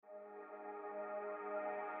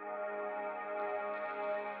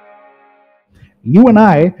You and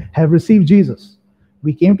I have received Jesus.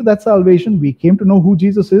 We came to that salvation, we came to know who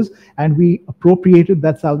Jesus is, and we appropriated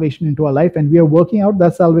that salvation into our life, and we are working out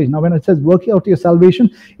that salvation. Now, when it says working out your salvation,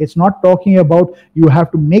 it's not talking about you have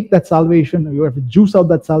to make that salvation, you have to juice out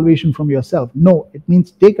that salvation from yourself. No, it means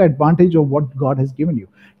take advantage of what God has given you.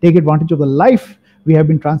 Take advantage of the life we have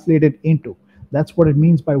been translated into. That's what it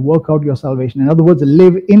means by work out your salvation. In other words,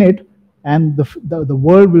 live in it, and the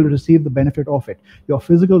world will receive the benefit of it. Your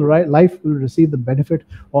physical life will receive the benefit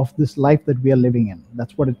of this life that we are living in.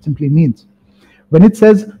 That's what it simply means. When it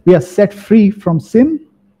says we are set free from sin,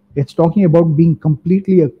 it's talking about being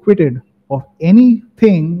completely acquitted of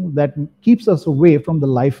anything that keeps us away from the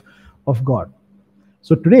life of God.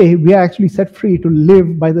 So today we are actually set free to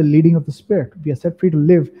live by the leading of the Spirit. We are set free to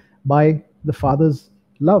live by the Father's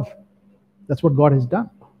love. That's what God has done.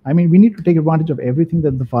 I mean, we need to take advantage of everything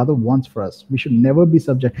that the Father wants for us. We should never be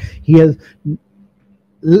subject. He has.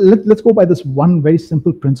 Let's go by this one very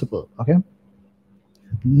simple principle, okay?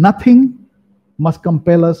 Nothing must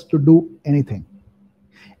compel us to do anything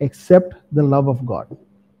except the love of God.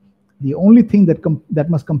 The only thing that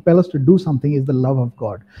must compel us to do something is the love of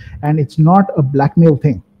God. And it's not a blackmail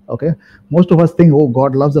thing, okay? Most of us think, oh,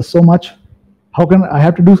 God loves us so much. How can I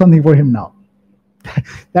have to do something for him now?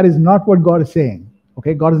 That is not what God is saying.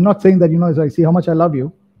 Okay, God is not saying that, as I see how much I love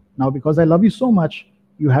you. Now, because I love you so much,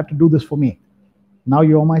 you have to do this for me. Now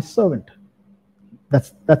you're my servant.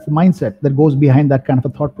 That's the mindset that goes behind that kind of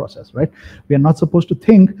a thought process, right? We are not supposed to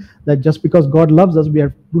think that just because God loves us, we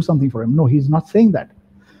have to do something for him. No, he's not saying that.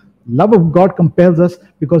 Love of God compels us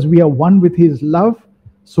because we are one with his love,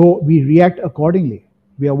 so we react accordingly.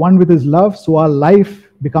 We are one with his love, so our life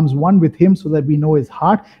becomes one with him, so that we know his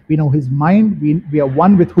heart, we know his mind, we are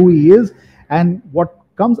one with who he is. And what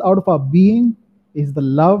comes out of our being is the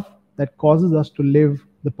love that causes us to live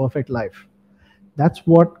the perfect life. That's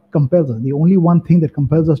what compels us. The only one thing that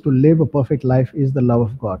compels us to live a perfect life is the love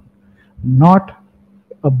of God, not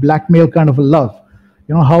a blackmail kind of a love.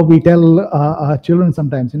 You know how we tell our children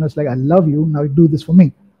sometimes, it's like, I love you, now do this for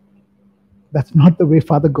me. That's not the way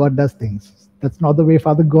Father God does things. That's not the way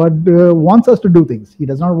Father God wants us to do things. He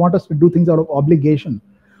does not want us to do things out of obligation.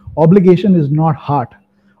 Obligation is not heart.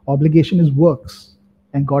 Obligation is works,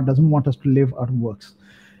 and God doesn't want us to live out of works.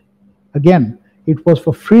 Again, it was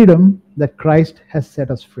for freedom that Christ has set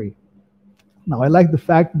us free. Now, I like the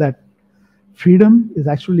fact that freedom is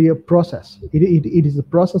actually a process. It is a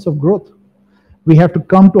process of growth. We have to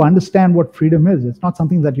come to understand what freedom is. It's not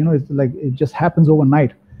something that, it's like it just happens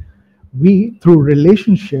overnight. We, through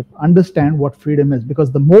relationship, understand what freedom is,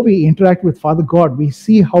 because the more we interact with Father God, we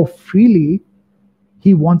see how free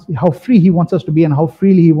he wants us to be, and how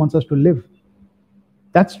freely he wants us to live.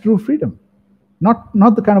 That's true freedom. Not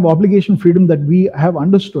the kind of obligation freedom that we have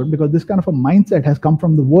understood, because this kind of a mindset has come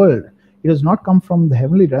from the world. It has not come from the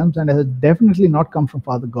heavenly realms, and it has definitely not come from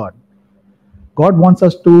Father God. God wants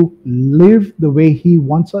us to live the way he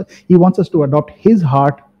wants us. He wants us to adopt his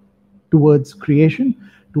heart towards creation,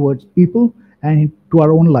 towards people, and to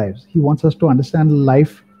our own lives. He wants us to understand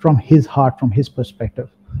life from his heart, from his perspective.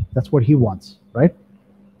 That's what he wants, right?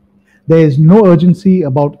 There is no urgency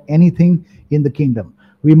about anything in the kingdom.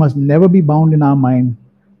 We must never be bound in our mind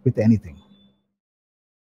with anything.